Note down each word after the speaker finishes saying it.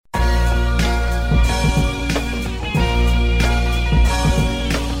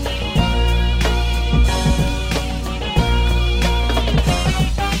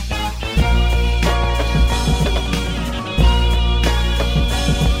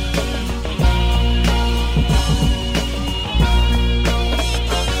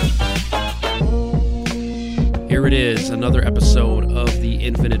there it is, another episode of the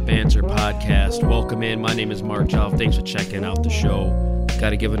Infinite Banter podcast. Welcome in. My name is Mark Jov. Thanks for checking out the show.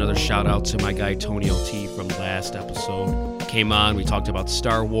 Got to give another shout out to my guy Tony OT from last episode. Came on, we talked about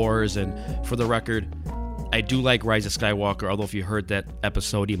Star Wars, and for the record, I do like Rise of Skywalker, although if you heard that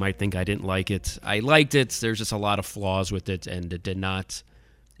episode, you might think I didn't like it. I liked it. There's just a lot of flaws with it, and it did not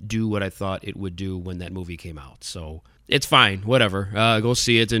do what I thought it would do when that movie came out. So it's fine, whatever. Go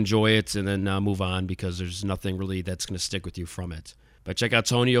see it, enjoy it, and then move on, because there's nothing really that's going to stick with you from it. But check out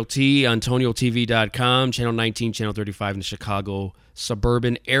Tony OT on TonyOTV.com, Channel 19, Channel 35 in the Chicago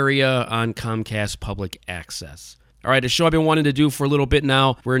suburban area on Comcast Public Access. All right, a show I've been wanting to do for a little bit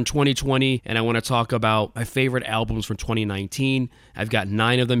now. We're in 2020, and I want to talk about my favorite albums from 2019. I've got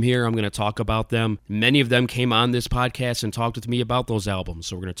 9 of them here. I'm going to talk about them. Many of them came on this podcast and talked with me about those albums,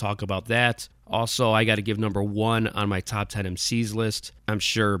 so we're going to talk about that. Also, I got to give number 1 on my top 10 MCs list. I'm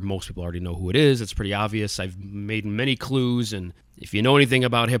sure most people already know who it is. It's pretty obvious. I've made many clues, and if you know anything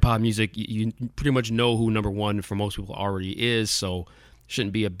about hip-hop music, you pretty much know who number 1 for most people already is, so it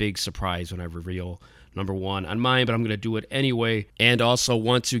shouldn't be a big surprise when I reveal number 1 on mine, but I'm going to do it anyway. And also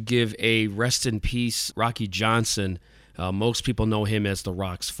want to give a rest in peace, Rocky Johnson. Most people know him as The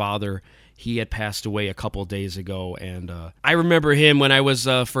Rock's father. He had passed away a couple days ago, and I remember him when I was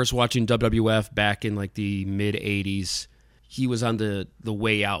first watching WWF back in like the mid-'80s. He was on the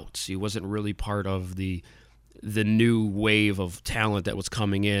way out. He wasn't really part of the new wave of talent that was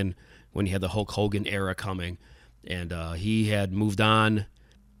coming in when you had the Hulk Hogan era coming, and he had moved on.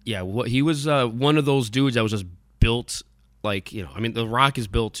 Yeah, he was one of those dudes that was just built like, I mean, The Rock is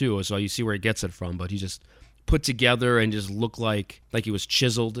built too, so you see where he gets it from, but he just put together and just looked like he was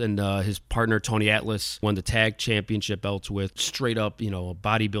chiseled, and his partner, Tony Atlas, won the tag championship belts with straight up, a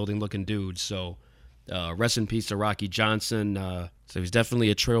bodybuilding looking dude, so rest in peace to Rocky Johnson. So he's definitely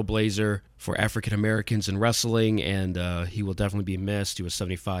a trailblazer for African Americans in wrestling, and he will definitely be missed. He was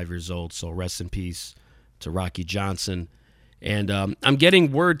 75 years old, so rest in peace to Rocky Johnson. And I'm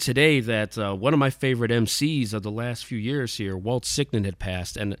getting word today that one of my favorite MCs of the last few years here, Walt Sicknin, had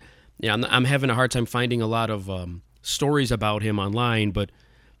passed. And I'm having a hard time finding a lot of stories about him online, but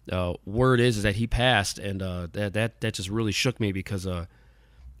word is that he passed, and that just really shook me, because a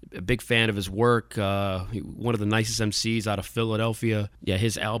big fan of his work, one of the nicest MCs out of Philadelphia. Yeah,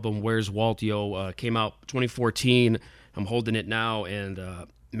 his album, Where's Walt Yo, came out 2014. I'm holding it now, and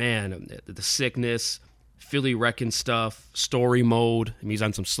man, the sickness, Philly Wreckin' stuff, Story Mode. I mean, he's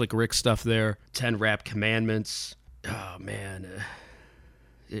on some Slick Rick stuff there. 10 Rap Commandments. Oh man,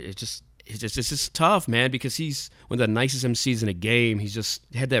 it's just tough, man, because he's one of the nicest MCs in the game. He's just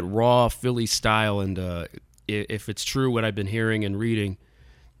had that raw Philly style, and if it's true what I've been hearing and reading,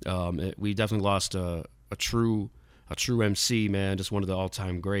 we definitely lost a true MC, man. Just one of the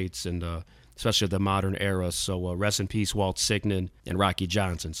all-time greats, and especially the modern era. So rest in peace, Walt Sicknin and Rocky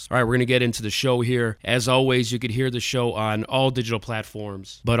Johnson. All right, we're going to get into the show here. As always, you could hear the show on all digital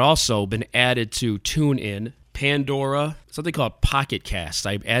platforms, but also been added to TuneIn, Pandora, something called Pocket Cast.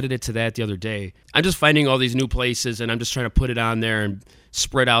 I added it to that the other day. I'm just finding all these new places, and I'm just trying to put it on there and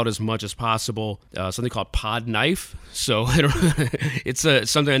spread out as much as possible. Something called Pod Knife. So it's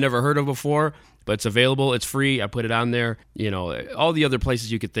something I never heard of before, but it's available. It's free. I put it on there. All the other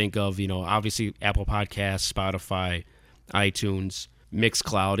places you could think of, obviously Apple Podcasts, Spotify, iTunes,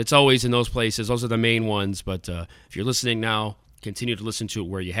 Mixcloud. It's always in those places. Those are the main ones. But if you're listening now, continue to listen to it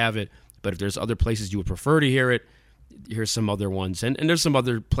where you have it. But if there's other places you would prefer to hear it, here's some other ones. And there's some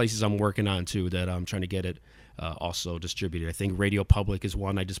other places I'm working on, too, that I'm trying to get it also distributed. I think Radio Public is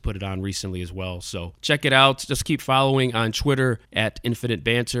one. I just put it on recently as well. So check it out. Just keep following on Twitter at Infinite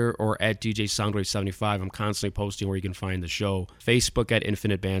Banter or at DJ Soundwave75. I'm constantly posting where you can find the show. Facebook at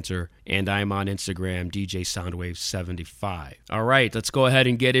Infinite Banter. And I'm on Instagram, DJ Soundwave75. All right, let's go ahead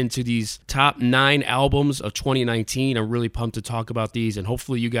and get into these top 9 albums of 2019. I'm really pumped to talk about these, and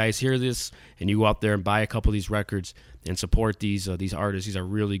hopefully you guys hear this and you go out there and buy a couple of these records and support these artists. These are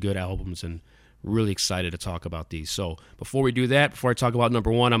really good albums, and really excited to talk about these. So before we do that, before I talk about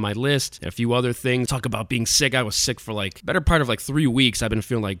number 1 on my list and a few other things, talk about being sick. I was sick for better part of 3 weeks. I've been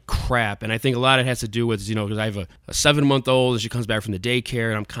feeling like crap, and I think a lot of it has to do with, because I have a 7-month-old, and she comes back from the daycare,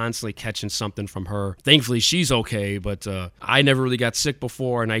 and I'm constantly catching something from her. Thankfully, she's okay, but I never really got sick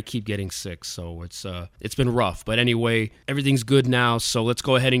before, and I keep getting sick, so it's been rough. But anyway, everything's good now, so let's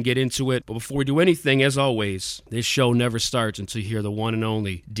go ahead and get into it. But before we do anything, as always, this show never starts until you hear the one and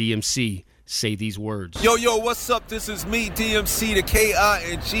only DMC say these words. Yo, what's up? This is me, DMC, the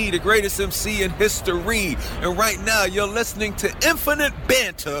K-I-N-G, the greatest MC in history. And right now, you're listening to Infinite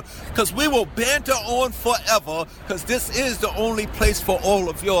Banter, because we will banter on forever, because this is the only place for all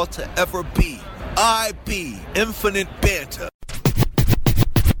of y'all to ever be. IB, Infinite Banter.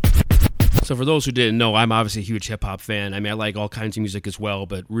 So for those who didn't know, I'm obviously a huge hip-hop fan. I mean, I like all kinds of music as well,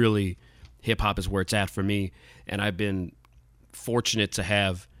 but really hip-hop is where it's at for me. And I've been fortunate to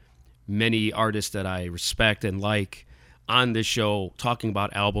have many artists that I respect and like on this show talking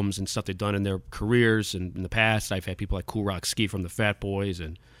about albums and stuff they've done in their careers. And in the past, I've had people like Kool Rock Ski from the Fat Boys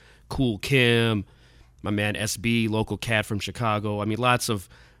and Kool Kim, my man SB, local cat from Chicago. I mean, lots of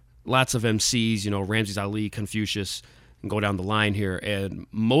MCs, you know, Ramses Ali, Confucius, and go down the line here. And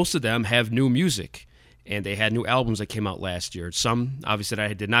most of them have new music, and they had new albums that came out last year. Some, obviously, that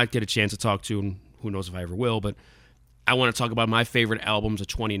I did not get a chance to talk to, and who knows if I ever will, but I want to talk about my favorite albums of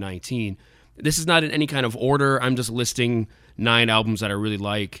 2019. This is not in any kind of order. I'm just listing 9 albums that I really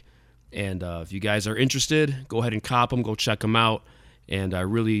like. And if you guys are interested, go ahead and cop them, go check them out. And I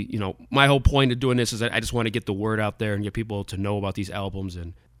really, you know, my whole point of doing this is that I just want to get the word out there and get people to know about these albums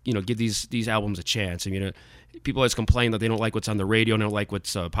and, you know, give these albums a chance. I mean, people always complain that they don't like what's on the radio and don't like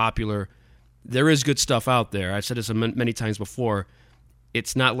what's popular. There is good stuff out there. I've said this many times before.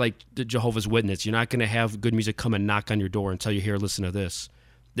 It's not like the Jehovah's Witness. You're not going to have good music come and knock on your door and tell you, here, listen to this.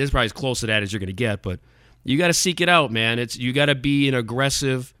 This is probably as close to that as you're going to get, but you got to seek it out, man. You got to be an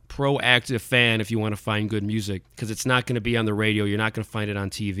aggressive, proactive fan if you want to find good music, because it's not going to be on the radio. You're not going to find it on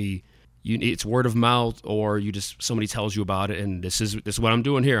TV. It's word of mouth, or somebody tells you about it, and this is what I'm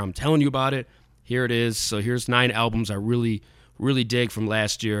doing here. I'm telling you about it. Here it is. So here's 9 albums I really, really dig from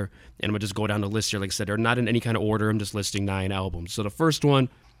last year, and I'm going to just go down the list here. Like I said, they're not in any kind of order. I'm just listing 9 albums. So the first one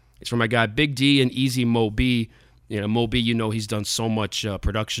is from my guy Big D and Easy Mo B. You know, Mo B, you know, he's done so much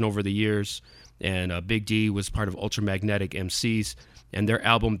production over the years, and Big D was part of Ultramagnetic MCs, and their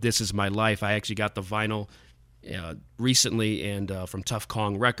album, This Is My Life, I actually got the vinyl recently, and from Tough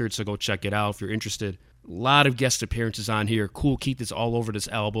Kong Records, so go check it out if you're interested. A lot of guest appearances on here. Kool Keith is all over this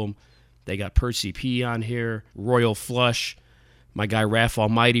album. They got Percy P on here, Royal Flush, my guy Raph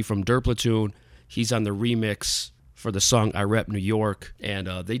Almighty from Dirt Platoon. He's on the remix for the song I Rep New York, and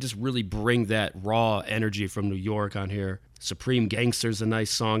they just really bring that raw energy from New York on here. Supreme Gangster's a nice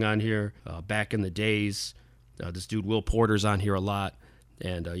song on here. Back in the Days, this dude Will Porter's on here a lot.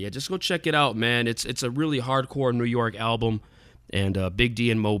 And yeah, just go check it out, man. It's a really hardcore New York album, and Big D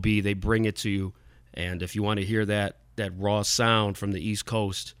and Mo B, they bring it to you. And if you want to hear that raw sound from the East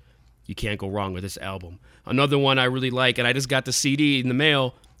Coast, you can't go wrong with this album. Another one I really like, and I just got the CD in the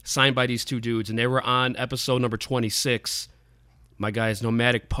mail, signed by these 2 dudes, and they were on episode number 26. My guys,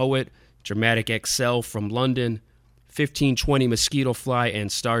 Nomadic Poet, Dramatic XL from London, 1520 Mosquito Fly,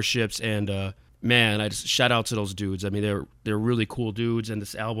 and Starships. And man, I just shout out to those dudes. I mean, they're really cool dudes, and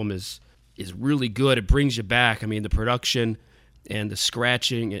this album is really good. It brings you back. I mean, the production and the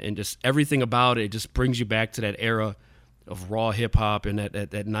scratching and just everything about it just brings you back to that era of raw hip-hop and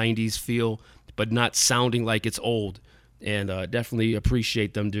that 90s feel, but not sounding like it's old. And definitely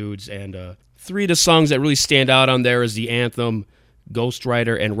appreciate them dudes. And 3 of the songs that really stand out on there is the anthem,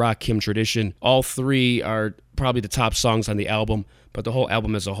 Ghostwriter, and Rock Kim Tradition. All 3 are probably the top songs on the album, but the whole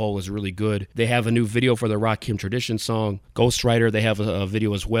album as a whole is really good. They have a new video for the Rock Kim Tradition song. Ghostwriter, they have a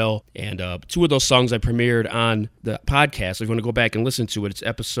video as well. And 2 of those songs I premiered on the podcast. So if you want to go back and listen to it, it's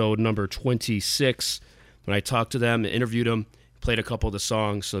episode number 26. When I talked to them, interviewed them, played a couple of the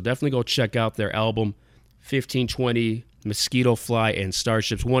songs. So definitely go check out their album, 1520, Mosquito Fly, and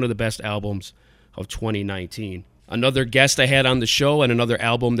Starships. One of the best albums of 2019. Another guest I had on the show and another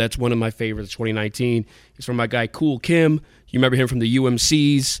album that's one of my favorites of 2019 is from my guy Kool Kim. You remember him from the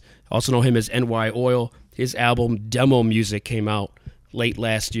UMCs. Also know him as NY Oil. His album Demo Music came out late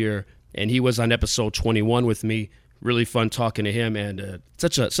last year, and he was on episode 21 with me. Really fun talking to him, and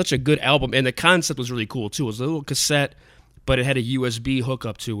such a good album. And the concept was really cool too. It was a little cassette, but it had a USB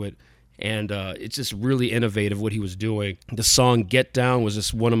hookup to it. And it's just really innovative what he was doing. The song Get Down was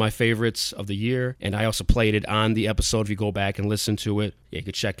just one of my favorites of the year, and I also played it on the episode. If you go back and listen to it, you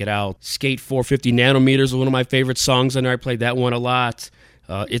can check it out. Skate 450 Nanometers was one of my favorite songs on there. I played that one a lot.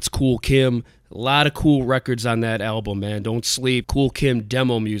 It's Kool Kim. A lot of cool records on that album, man. Don't sleep. Kool Kim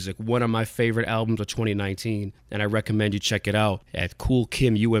Demo Music, one of my favorite albums of 2019, and I recommend you check it out at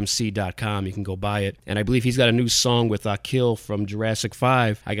coolkimumc.com. You can go buy it. And I believe he's got a new song with Kill from Jurassic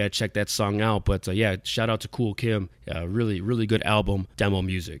 5. I got to check that song out. But yeah, shout out to Kool Kim. Really, really good album, Demo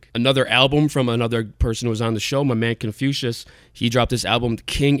Music. Another album from another person who was on the show, my man Confucius. He dropped this album, The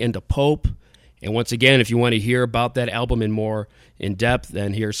King and the Pope. And once again, if you want to hear about that album in more in depth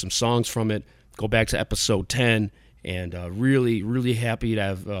and hear some songs from it, go back to episode 10, and really, really happy to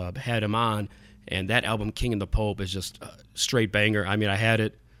have had him on. And that album, King and the Pope, is just a straight banger. I mean, I had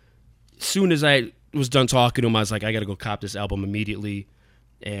it. As soon as I was done talking to him, I was like, I got to go cop this album immediately.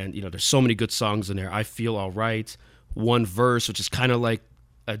 And, there's so many good songs in there. I Feel All Right, One Verse, which is kind of like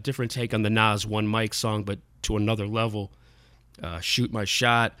a different take on the Nas One Mic song, but to another level. Shoot My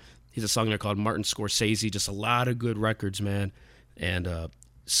Shot. He's a song there called Martin Scorsese. Just a lot of good records, man. And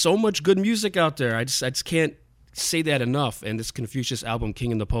so much good music out there. I just can't say that enough. And this Confucius album,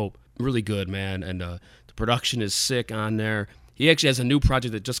 King and the Pope, really good, man. And the production is sick on there. He actually has a new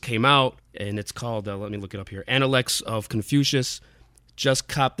project that just came out, and it's called, let me look it up here, Analects of Confucius. Just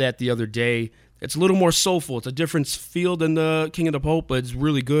copped that the other day. It's a little more soulful. It's a different feel than the King of the Pope, but it's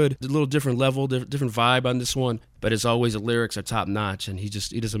really good. It's a little different level, different vibe on this one. But as always, the lyrics are top notch, and he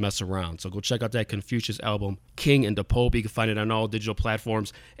doesn't mess around. So go check out that Confucius album, King and the Pope. You can find it on all digital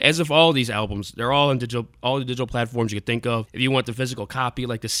platforms. As if all these albums, they're all on all the digital platforms you can think of. If you want the physical copy,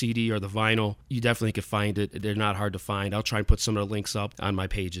 like the CD or the vinyl, you definitely can find it. They're not hard to find. I'll try and put some of the links up on my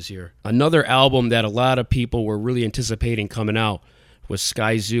pages here. Another album that a lot of people were really anticipating coming out was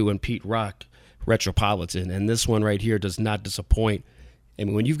Sky Zoo and Pete Rock, Retropolitan, and this one right here does not disappoint. I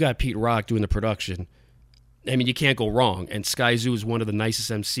mean, when you've got Pete Rock doing the production, I mean, you can't go wrong. And Sky Zoo is one of the nicest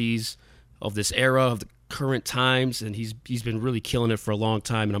MCs of this era, of the current times, and he's been really killing it for a long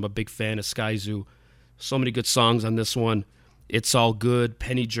time, and I'm a big fan of Sky Zoo. So many good songs on this one. It's All Good,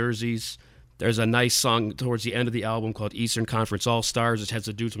 Penny Jerseys. There's a nice song towards the end of the album called Eastern Conference All-Stars, which has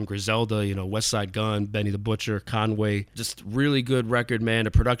to do from Griselda, West Side Gun, Benny the Butcher, Conway. Just really good record, man.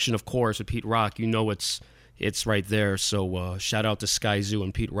 The production, of course, with Pete Rock, it's right there. So shout out to Sky Zoo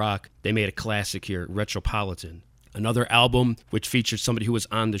and Pete Rock. They made a classic here, Retropolitan. Another album which featured somebody who was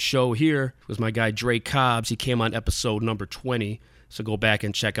on the show here was my guy Dre Cobbs. He came on episode number 20, so go back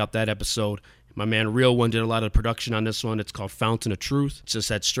and check out that episode. My man Real One did a lot of production on this one. It's called Fountain of Truth. It's just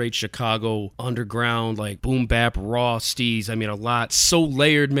that straight Chicago underground, like boom bap, raw steez. I mean, a lot. So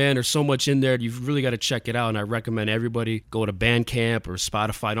layered, man. There's so much in there. You've really got to check it out, and I recommend everybody go to Bandcamp or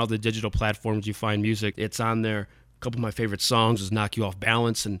Spotify and all the digital platforms you find music. It's on there. A couple of my favorite songs is Knock You Off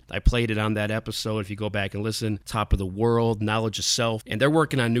Balance, and I played it on that episode. If you go back and listen, Top of the World, Knowledge of Self, and they're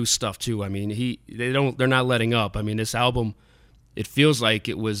working on new stuff too. I mean, they're not letting up. I mean, this album, it feels like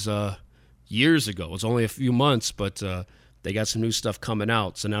it was years ago. It was only a few months, but they got some new stuff coming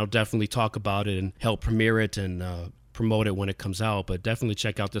out. So now I'll definitely talk about it and help premiere it and promote it when it comes out. But definitely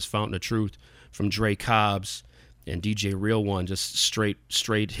check out this Fountain of Truth from Dre Cobbs and DJ Real One. Just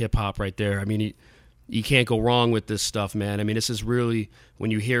straight hip hop right there. I mean, you can't go wrong with this stuff, man. I mean, this is really,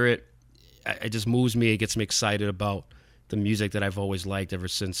 when you hear it, it just moves me. It gets me excited about the music that I've always liked ever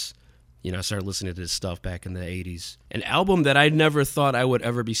since I started listening to this stuff back in the 80s. An album that I never thought I would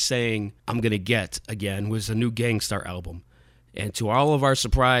ever be saying I'm going to get again was a new Gang Starr album. And to all of our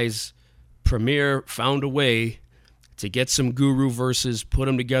surprise, Premier found a way to get some Guru verses, put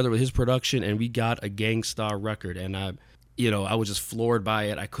them together with his production, and we got a Gang Starr record. And I was just floored by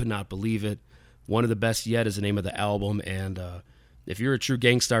it. I could not believe it. One of the best yet is the name of the album. And if you're a true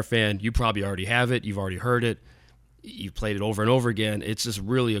Gang Starr fan, you probably already have it. You've already heard it. You've played it over and over again. It's just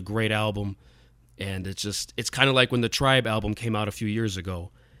really a great album. And it's kind of like when the Tribe album came out a few years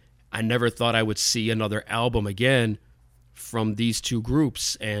ago. I never thought I would see another album again from these two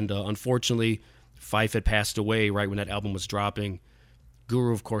groups. And unfortunately, Phife had passed away right when that album was dropping.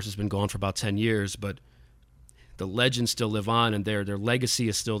 Guru, of course, has been gone for about 10 years, but the legends still live on, and their legacy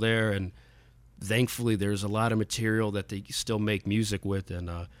is still there. And thankfully, there's a lot of material that they still make music with. And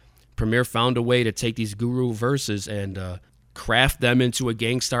Premier found a way to take these Guru verses and craft them into a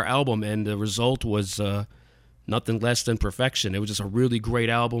Gang Starr album, and the result was nothing less than perfection. It was just a really great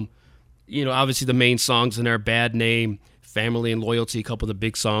album. Obviously the main songs in there, Bad Name, Family and Loyalty, a couple of the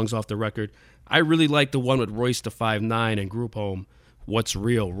big songs off the record. I really like the one with Royce da 5'9" and Group Home, What's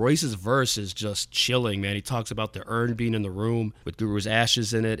Real. Royce's verse is just chilling, man. He talks about the urn being in the room with Guru's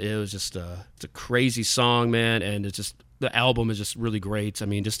ashes in it. It was just it's a crazy song, man, and the album is just really great. I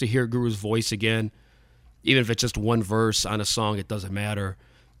mean, just to hear Guru's voice again, even if it's just one verse on a song, it doesn't matter.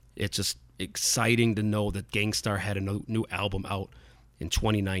 It's just exciting to know that Gang Starr had a new album out in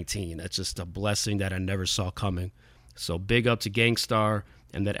 2019. That's just a blessing that I never saw coming. So big up to Gang Starr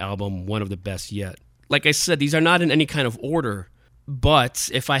and that album, one of the best yet. Like I said, these are not in any kind of order, but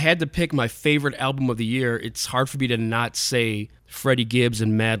if I had to pick my favorite album of the year, it's hard for me to not say Freddie Gibbs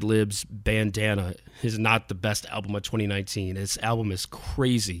and Madlib's Bandana is not the best album of 2019. This album is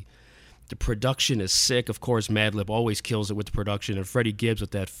crazy. The production is sick. Of course, Madlib always kills it with the production, and Freddie Gibbs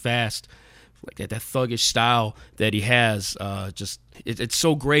with that fast like that thuggish style that he has. It's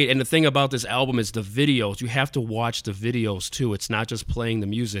so great. And the thing about this album is the videos. You have to watch the videos too. It's not just playing the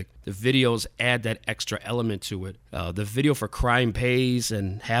music. The videos add that extra element to it. The video for Crime Pays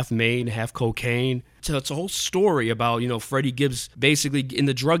and Half Made, Half Cocaine. So it's a whole story about, Freddie Gibbs basically in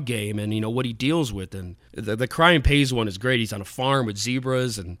the drug game and, what he deals with. And the Crime Pays one is great. He's on a farm with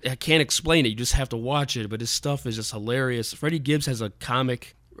zebras, and I can't explain it. You just have to watch it. But his stuff is just hilarious. Freddie Gibbs has a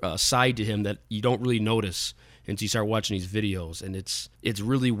comic side to him that you don't really notice until you start watching these videos, and it's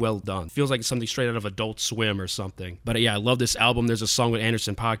really well done. Feels like it's something straight out of Adult Swim or something. But yeah, I love this album. There's a song that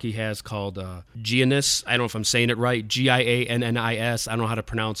Anderson .Paak has called Giannis. I don't know if I'm saying it right. Giannis. I don't know how to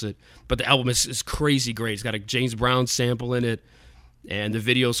pronounce it, but the album is crazy great. It's got a James Brown sample in it, and the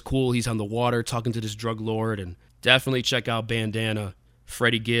video's cool. He's on the water talking to this drug lord, and definitely check out Bandana,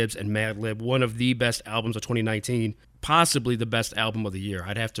 Freddie Gibbs, and Madlib. One of the best albums of 2019. Possibly the best album of the year.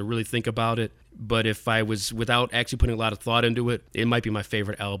 I'd have to really think about it, but if I was without actually putting a lot of thought into it, it might be my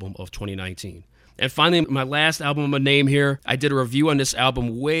favorite album of 2019. And finally, my last album I'm gonna name here, I did a review on this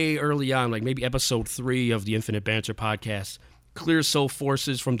album way early on, like maybe episode 3 of the Infinite Banter podcast. Clear Soul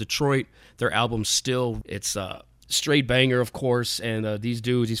Forces from Detroit, their album Still. It's straight banger, of course, and these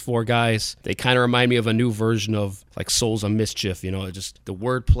dudes, these 4 guys, they kind of remind me of a new version of like Souls of Mischief, just the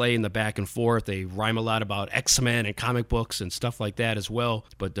wordplay and the back and forth. They rhyme a lot about X-Men and comic books and stuff like that as well,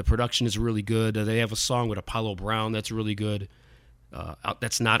 but the production is really good. They have a song with Apollo Brown that's really good.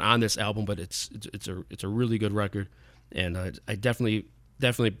 That's not on this album, but it's a really good record, and I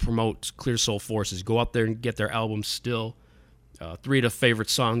definitely promote Clear Soul Forces. Go out there and get their album Still. 3 of the favorite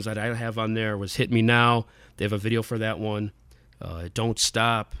songs that I have on there was Hit Me Now. They have a video for that one. Don't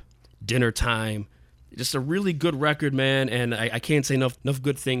Stop, Dinner Time. Just a really good record, man, and I can't say enough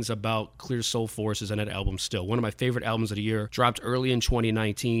good things about Clear Soul Forces and that album Still. One of my favorite albums of the year. Dropped early in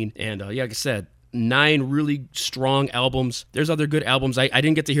 2019, and like I said, 9 really strong albums. There's other good albums. I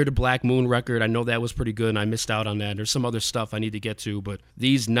didn't get to hear the Black Moon record. I know that was pretty good, and I missed out on that. There's some other stuff I need to get to, but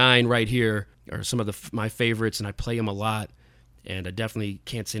these 9 right here are some of my favorites, and I play them a lot. And I definitely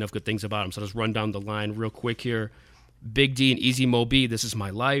can't say enough good things about them. So I'll just run down the line real quick here. Big D and Easy Mo B, This Is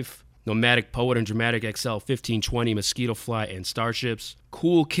My Life. Nomadic Poet and Dramatic XL, 1520, Mosquito Fly and Starships.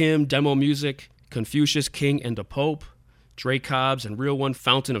 Cool Kim, Demo Music. Confucius, King and the Pope. Dre Cobbs and Real One,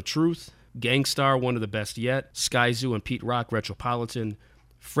 Fountain of Truth. Gangstar, One of the Best Yet. Sky Zoo and Pete Rock, Retropolitan.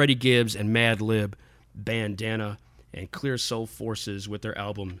 Freddie Gibbs and Madlib, Bandana. And Clear Soul Forces with their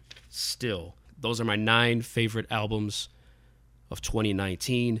album Still. Those are my 9 favorite albums of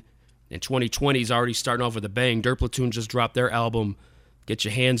 2019. And 2020 is already starting off with a bang. Dirt Platoon just dropped their album, Get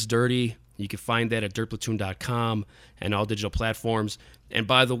Your Hands Dirty. You can find that at dirtplatoon.com and all digital platforms. And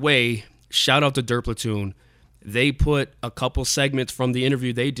by the way, shout out to Dirt Platoon. They put a couple segments from the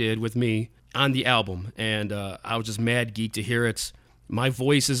interview they did with me on the album, and I was just mad geek to hear it. My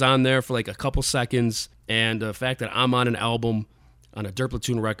voice is on there for like a couple seconds, and the fact that I'm on an album on a Dirt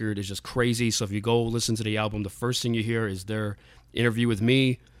Platoon record is just crazy. So if you go listen to the album, the first thing you hear is their interview with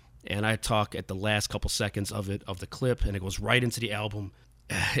me, and I talk at the last couple seconds of the clip, and it goes right into the album.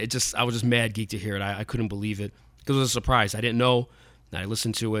 I was just mad geek to hear it. I couldn't believe it because it was a surprise. I didn't know. I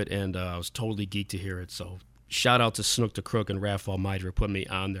listened to it, and I was totally geeked to hear it. So shout out to Snook the Crook and Raph Almighty for putting me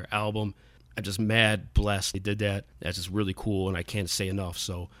on their album. I'm just mad blessed they did that. That's just really cool, and I can't say enough.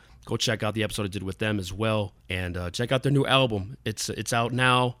 So go check out the episode I did with them as well, and check out their new album. It's out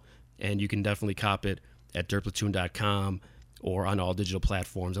now, and you can definitely cop it at dirtplatoon.com or on all digital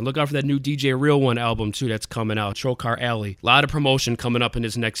platforms. And look out for that new DJ Real One album, too, that's coming out, Trokar Alley. A lot of promotion coming up in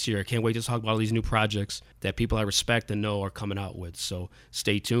this next year. I can't wait to talk about all these new projects that people I respect and know are coming out with. So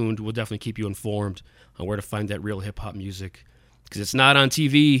stay tuned. We'll definitely keep you informed on where to find that real hip-hop music. Because it's not on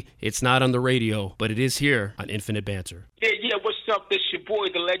TV, it's not on the radio, but it is here on Infinite Banter. Yeah, what's up? This your boy,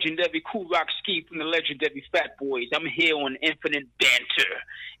 the legendary Cool Rock Ski from the legendary Fat Boys. I'm here on Infinite Banter,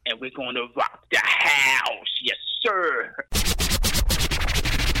 and we're going to rock the house. Yes, sir.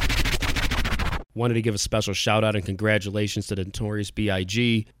 Wanted to give a special shout out and congratulations to the Notorious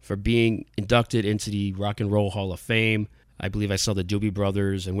B.I.G. for being inducted into the Rock and Roll Hall of Fame. I believe I saw the Doobie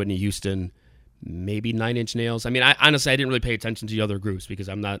Brothers and Whitney Houston, maybe 9 Inch Nails. I mean, honestly, I didn't really pay attention to the other groups because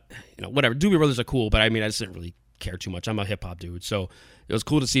I'm not, whatever. Doobie Brothers are cool, but I mean, I just didn't really care too much. I'm a hip-hop dude. So it was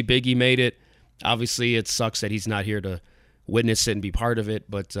cool to see Biggie made it. Obviously, it sucks that he's not here to witness it and be part of it,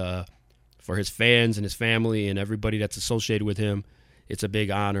 but for his fans and his family and everybody that's associated with him, it's a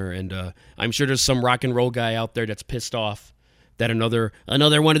big honor. And I'm sure there's some rock and roll guy out there that's pissed off that another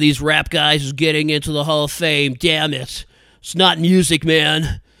one of these rap guys is getting into the Hall of Fame. Damn it. It's not music,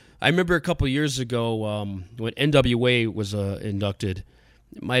 man. I remember a couple years ago when NWA was inducted,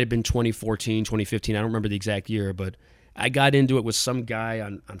 It might have been 2014, 2015. I don't remember the exact year, but I got into it with some guy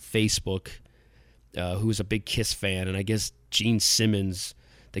on Facebook who was a big Kiss fan, and I guess Gene Simmons,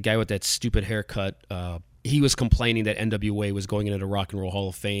 the guy with that stupid haircut, he was complaining that NWA was going into the Rock and Roll Hall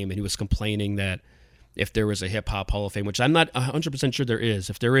of Fame, and he was complaining that if there was a hip-hop Hall of Fame, which I'm not 100% sure there is.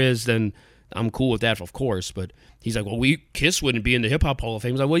 If there is, then I'm cool with that, of course. But he's like, well, Kiss wouldn't be in the hip-hop Hall of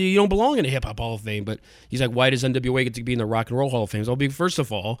Fame. He's like, well, you don't belong in the hip-hop Hall of Fame. But he's like, why does NWA get to be in the Rock and Roll Hall of Fame? So, first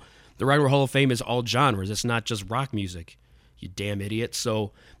of all, the Rock and Roll Hall of Fame is all genres. It's not just rock music, you damn idiot.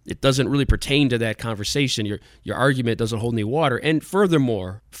 So it doesn't really pertain to that conversation. Your argument doesn't hold any water. And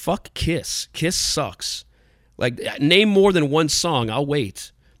furthermore, fuck Kiss. Kiss sucks. Like, name more than one song. I'll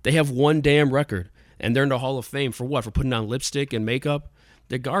wait. They have one damn record, and they're in the Hall of Fame for what? For putting on lipstick and makeup?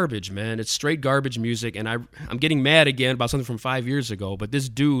 They're garbage, man. It's straight garbage music, and I'm getting mad again about something from 5 years ago, but this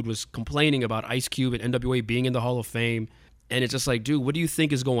dude was complaining about Ice Cube and NWA being in the Hall of Fame, and it's just like, dude, what do you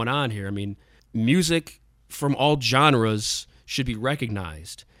think is going on here? I mean, music from all genres should be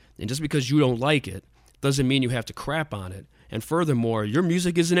recognized, and just because you don't like it doesn't mean you have to crap on it. And furthermore, your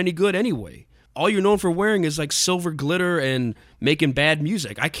music isn't any good anyway. All you're known for wearing is like silver glitter and making bad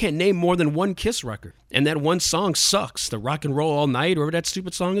music. I can't name more than one Kiss record. And that one song sucks. The Rock and Roll All Night, or whatever that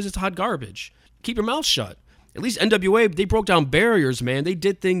stupid song is, it's hot garbage. Keep your mouth shut. At least NWA, they broke down barriers, man. They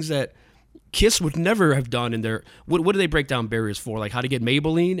did things that Kiss would never have done in their... What do they break down barriers for? Like how to get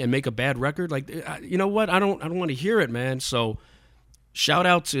Maybelline and make a bad record? Like, you know what? I don't want to hear it, man. So shout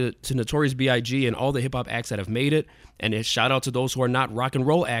out to Notorious B.I.G. and all the hip-hop acts that have made it. And a shout out to those who are not rock and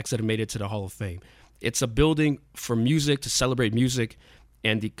roll acts that have made it to the Hall of Fame. It's a building for music, to celebrate music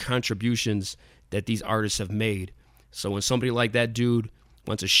and the contributions that these artists have made. So when somebody like that dude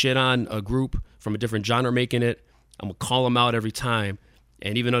wants to shit on a group from a different genre making it, I'm going to call him out every time.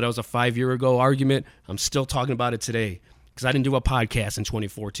 And even though that was a 5 year ago argument, I'm still talking about it today because I didn't do a podcast in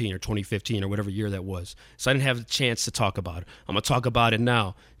 2014 or 2015 or whatever year that was. So I didn't have the chance to talk about it. I'm going to talk about it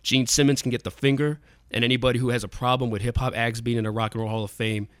now. Gene Simmons can get the finger. And anybody who has a problem with hip-hop acts being in the Rock and Roll Hall of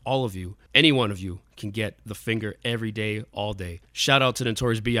Fame, all of you, any one of you, can get the finger every day, all day. Shout out to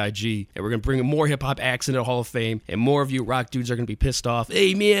Notorious B.I.G. And we're going to bring more hip-hop acts into the Hall of Fame. And more of you rock dudes are going to be pissed off.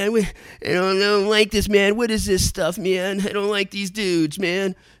 Hey, man, I don't like this, man. What is this stuff, man? I don't like these dudes,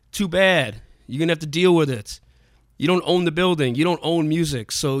 man. Too bad. You're going to have to deal with it. You don't own the building. You don't own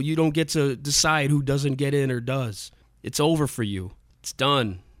music. So you don't get to decide who doesn't get in or does. It's over for you. It's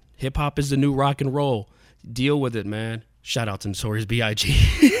done. Hip-hop is the new rock and roll. Deal with it, man. Shout out to Notorious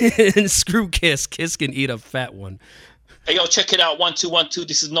B.I.G. And screw Kiss. Kiss can eat a fat one. Hey, yo, check it out. 1212.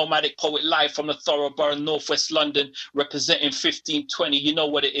 This is Nomadic Poet live from the Thoroughborough, Northwest London, representing 1520. You know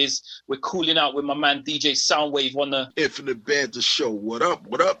what it is. We're cooling out with my man DJ Soundwave on the Infinite Banter Show. What up?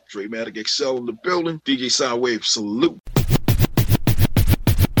 What up? Dramatic XL in the building. DJ Soundwave, salute.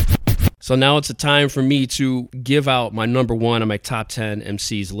 So now it's a time for me to give out my number one on my top 10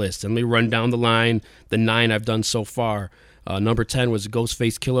 MCs list. And let me run down the line, the 9 I've done so far. Number 10 was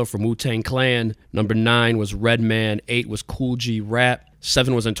Ghostface Killah from Wu-Tang Clan. Number 9 was Redman. 8 was Cool G Rap.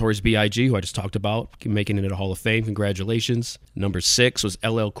 7 was Notorious B.I.G., who I just talked about, making it into the Hall of Fame. Congratulations. Number 6 was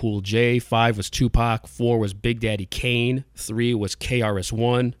LL Cool J. 5 was Tupac. 4 was Big Daddy Kane. 3 was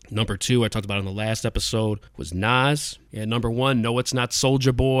KRS-One. Number 2, I talked about in the last episode, was Nas. And number 1, no, it's not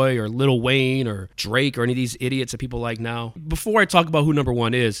Soulja Boy or Lil Wayne or Drake or any of these idiots that people like now. Before I talk about who number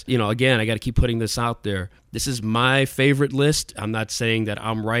 1 is, again, I got to keep putting this out there. This is my favorite list. I'm not saying that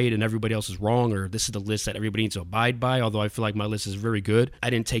I'm right and everybody else is wrong, or this is the list that everybody needs to abide by, although I feel like my list is very good. I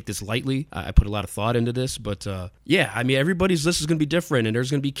didn't take this lightly. I put a lot of thought into this, but everybody's list is going to be different, and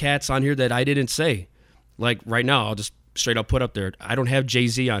there's going to be cats on here that I didn't say. Like right now, I'll just straight up put up there, I don't have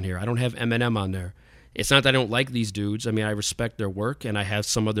Jay-Z on here. I don't have Eminem on there. It's not that I don't like these dudes. I mean, I respect their work, and I have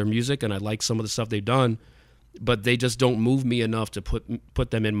some of their music, and I like some of the stuff they've done, but they just don't move me enough to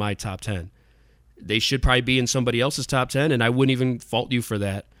put them in my top 10. They should probably be in somebody else's top 10, and I wouldn't even fault you for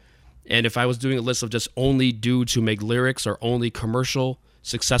that. And if I was doing a list of just only dudes who make lyrics or only commercial,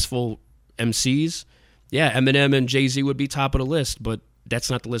 successful MCs, yeah, Eminem and Jay-Z would be top of the list, but that's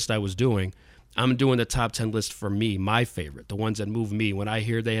not the list I was doing. I'm doing the top 10 list for me, my favorite, the ones that move me. When I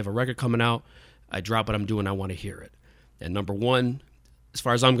hear they have a record coming out, I drop what I'm doing, I want to hear it. And number 1, as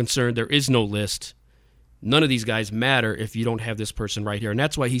far as I'm concerned, there is no list. None of these guys matter if you don't have this person right here. And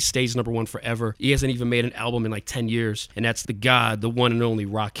that's why he stays number 1 forever. He hasn't even made an album in like 10 years. And that's the God, the one and only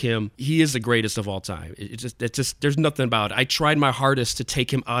Rakim. He is the greatest of all time. It's just there's nothing about it. I tried my hardest to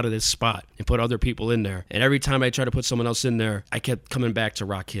take him out of this spot and put other people in there. And every time I try to put someone else in there, I kept coming back to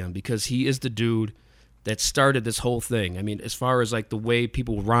Rakim because he is the dude that started this whole thing. I mean, as far as like the way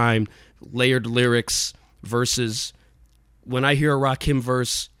people rhyme, layered lyrics, verses, when I hear a Rakim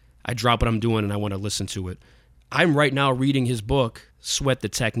verse, I drop what I'm doing and I want to listen to it. I'm right now reading his book, Sweat the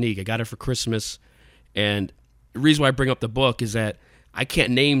Technique. I got it for Christmas. And the reason why I bring up the book is that I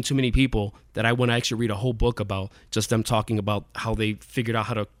can't name too many people that I want to actually read a whole book about, just them talking about how they figured out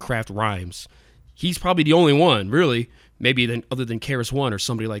how to craft rhymes. He's probably the only one, really, maybe other than KRS-One or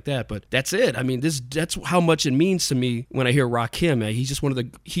somebody like that. But that's it. I mean, that's how much it means to me when I hear Rakim. He's just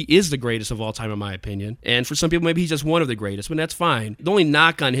he is the greatest of all time, in my opinion. And for some people, maybe he's just one of the greatest, but that's fine. The only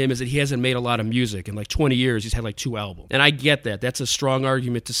knock on him is that he hasn't made a lot of music. In like 20 years, he's had like 2 albums. And I get that. That's a strong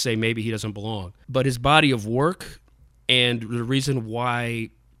argument to say maybe he doesn't belong. But his body of work and the reason why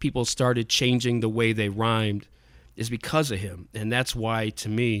people started changing the way they rhymed is because of him. And that's why, to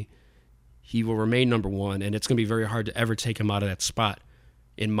me, he will remain number one, and it's going to be very hard to ever take him out of that spot,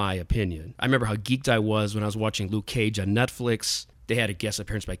 in my opinion. I remember how geeked I was when I was watching Luke Cage on Netflix. They had a guest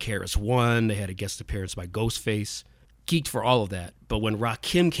appearance by KRS-One. They had a guest appearance by Ghostface. Geeked for all of that. But when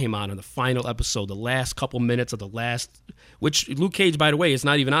Rakim came on in the final episode, the last couple minutes of the last, which Luke Cage, by the way, is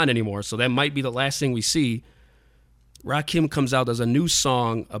not even on anymore, so that might be the last thing we see. Rakim comes out, does a new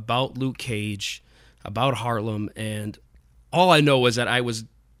song about Luke Cage, about Harlem, and all I know is that I was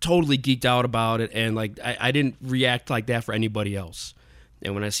totally geeked out about it, and like I didn't react like that for anybody else.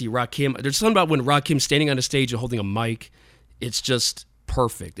 And when I see Rakim, there's something about when Rakim's standing on the stage and holding a mic, it's just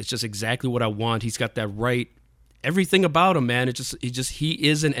perfect. It's just exactly what I want. He's got that right, everything about him, man. He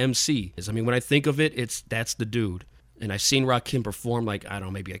is an MC. I mean, when I think of it, that's the dude. And I've seen Rakim perform like, I don't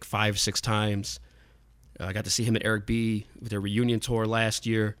know, maybe like 5-6 times. I got to see him at Eric B. with their reunion tour last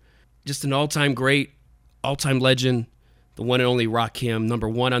year. Just an all-time great, all-time legend, the one and only Rakim, number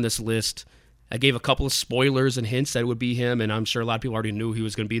one on this list. I gave a couple of spoilers and hints that it would be him, and I'm sure a lot of people already knew he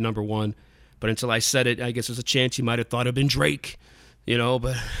was going to be number one. But until I said it, I guess there's a chance he might have thought it had been Drake,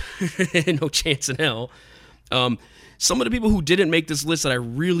 but no chance in hell. Some of the people who didn't make this list that I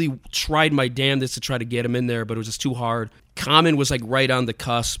really tried my damnedest to try to get him in there, but it was just too hard. Common was like right on the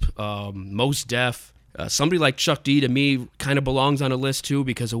cusp. Mos Def. Somebody like Chuck D, to me, kind of belongs on a list, too,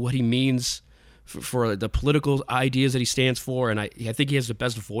 because of what he means for the political ideas that he stands for. And I think he has the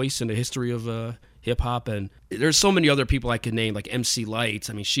best voice in the history of hip-hop. And there's so many other people I could name, like MC Lights.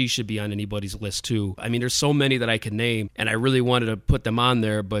 I mean, she should be on anybody's list, too. I mean, there's so many that I could name, and I really wanted to put them on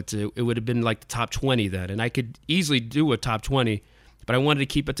there, but it would have been like the top 20 then. And I could easily do a top 20, but I wanted to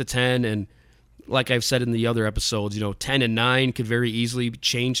keep it to 10. And like I've said in the other episodes, 10 and 9 could very easily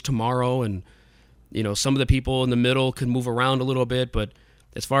change tomorrow, and some of the people in the middle could move around a little bit, but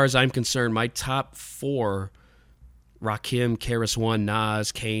as far as I'm concerned, my top 4, Rakim, KRS-One,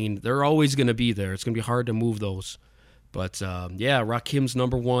 Nas, Kane, they're always going to be there. It's going to be hard to move those. But, Rakim's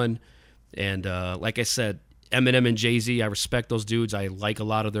number one. And like I said, Eminem and Jay-Z, I respect those dudes. I like a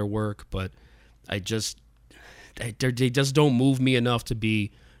lot of their work, but they just don't move me enough to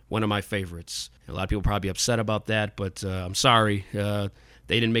be one of my favorites. A lot of people probably upset about that, but I'm sorry.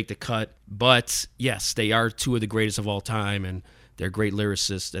 They didn't make the cut, but yes, they are 2 of the greatest of all time, and they're great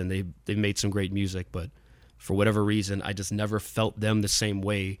lyricists, and they've made some great music, but for whatever reason, I just never felt them the same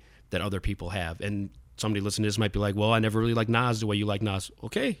way that other people have. And somebody listening to this might be like, well, I never really liked Nas the way you like Nas.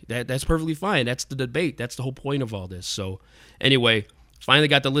 Okay, that's perfectly fine. That's the debate. That's the whole point of all this. So anyway, finally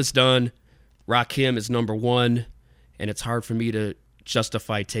got the list done. Rakim is number one, and it's hard for me to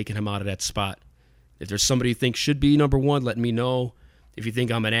justify taking him out of that spot. If there's somebody you think should be number one, let me know. If you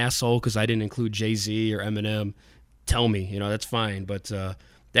think I'm an asshole because I didn't include Jay-Z or Eminem, tell me. That's fine. But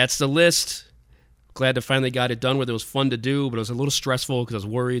that's the list. Glad to finally got it done with. It was fun to do, but it was a little stressful because I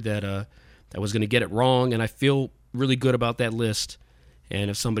was worried that I was going to get it wrong. And I feel really good about that list. And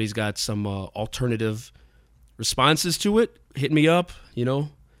if somebody's got some alternative responses to it, hit me up. DJ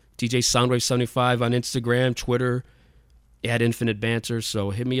Soundwave75 on Instagram, Twitter, at Infinite Banter.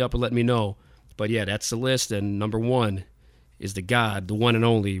 So hit me up and let me know. But yeah, that's the list. And number one is the God, the one and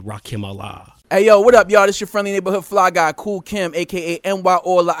only Rakim Allah. Hey, yo, what up, y'all? This your friendly neighborhood fly guy, Cool Kim, a.k.a. NY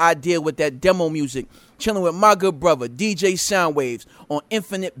Orla Idea with that demo music. Chilling with my good brother, DJ Soundwaves, on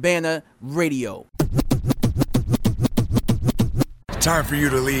Infinite Banner Radio. Time for you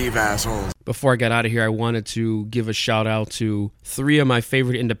to leave, assholes. Before I got out of here, I wanted to give a shout out to 3 of my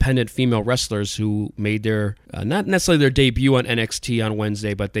favorite independent female wrestlers who made their, not necessarily their debut on NXT on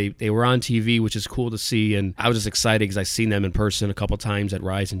Wednesday, but they were on TV, which is cool to see. And I was just excited because I've seen them in person a couple times at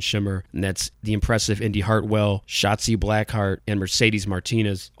Rise and Shimmer. And that's the impressive Indy Hartwell, Shotzi Blackheart, and Mercedes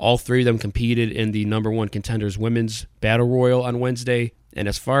Martinez. All 3 of them competed in the number 1 Contenders Women's Battle Royal on Wednesday. And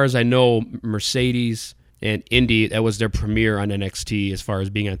as far as I know, Mercedes And Indy, that was their premiere on NXT as far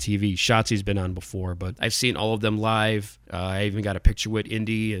as being on TV. Shotzi's been on before, but I've seen all of them live. I even got a picture with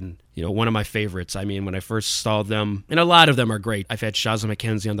Indy, and one of my favorites. I mean, when I first saw them, and a lot of them are great. I've had Shazza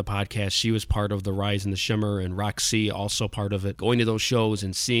McKenzie on the podcast. She was part of the Rise and the Shimmer, and Roxy also part of it. Going to those shows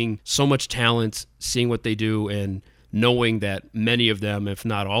and seeing so much talent, seeing what they do, and knowing that many of them, if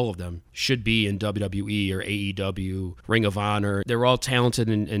not all of them, should be in WWE or AEW, Ring of Honor. They're all talented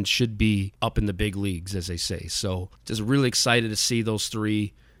and should be up in the big leagues, as they say. So just really excited to see those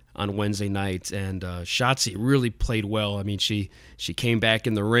three on Wednesday night. And Shotzi really played well. I mean, she came back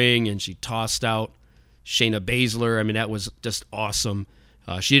in the ring and she tossed out Shayna Baszler. I mean, that was just awesome.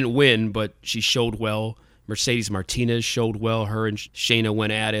 She didn't win, but she showed well. Mercedes Martinez showed well. Her and Shayna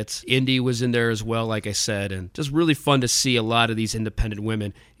went at it. Indy was in there as well, like I said, and just really fun to see a lot of these independent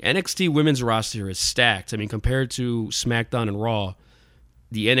women. NXT women's roster is stacked. I mean, compared to SmackDown and Raw,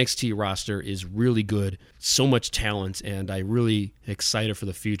 the NXT roster is really good. So much talent, and I'm really excited for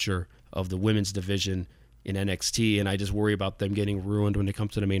the future of the women's division in NXT, and I just worry about them getting ruined when they come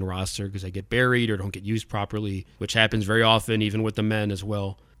to the main roster because they get buried or don't get used properly, which happens very often, even with the men as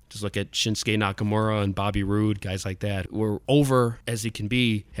well. Just look at Shinsuke Nakamura and Bobby Roode, guys like that. Were over as they can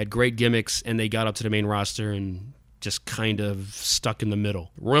be, had great gimmicks, and they got up to the main roster and just kind of stuck in the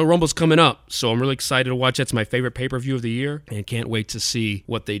middle. Royal Rumble's coming up, so I'm really excited to watch. That's my favorite pay-per-view of the year, and can't wait to see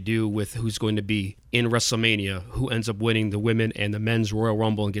what they do with who's going to be in WrestleMania, who ends up winning the women and the men's Royal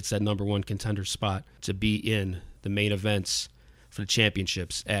Rumble and gets that number one contender spot to be in the main events for the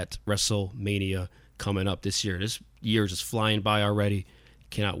championships at WrestleMania coming up this year. This year is just flying by already.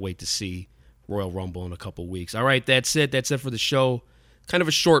 Cannot wait to see Royal Rumble in a couple weeks. All right, that's it. That's it for the show. Kind of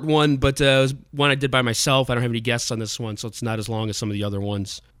a short one, but it was one I did by myself. I don't have any guests on this one, so it's not as long as some of the other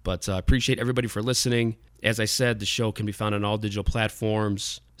ones. But I appreciate everybody for listening. As I said, the show can be found on all digital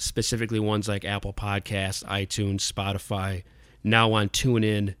platforms, specifically ones like Apple Podcasts, iTunes, Spotify, now on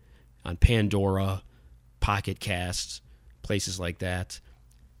TuneIn, on Pandora, Pocket Casts, places like that.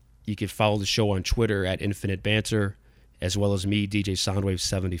 You can follow the show on Twitter at Infinite Banter, as well as me, DJ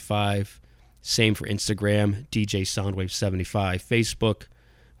Soundwave75. Same for Instagram, DJ Soundwave75. Facebook,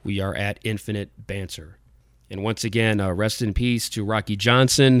 we are at Infinite Banter. And once again, rest in peace to Rocky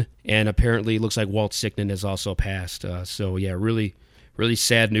Johnson, and apparently it looks like Walt Sicknin has also passed. So yeah, really, really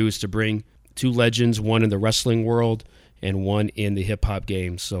sad news to bring. Two legends, one in the wrestling world and one in the hip-hop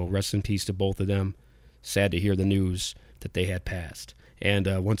game. So rest in peace to both of them. Sad to hear the news that they had passed. And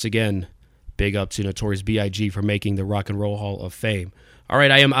once again, big up to Notorious B.I.G. for making the Rock and Roll Hall of Fame. All right,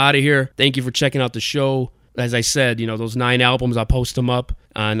 I am out of here. Thank you for checking out the show. As I said, those 9 albums, I'll post them up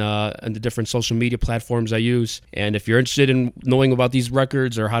on the different social media platforms I use. And if you're interested in knowing about these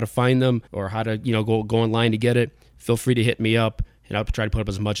records or how to find them or how to, go online to get it, feel free to hit me up, and I'll try to put up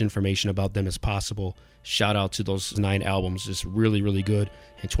as much information about them as possible. Shout out to those 9 albums. It's really, really good.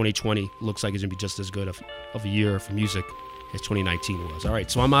 And 2020 looks like it's going to be just as good of a year for music as 2019 was. All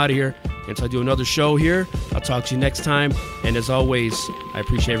right, so I'm out of here. Until I do another show here, I'll talk to you next time. And as always, I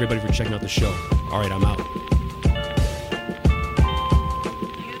appreciate everybody for checking out the show. All right, I'm out.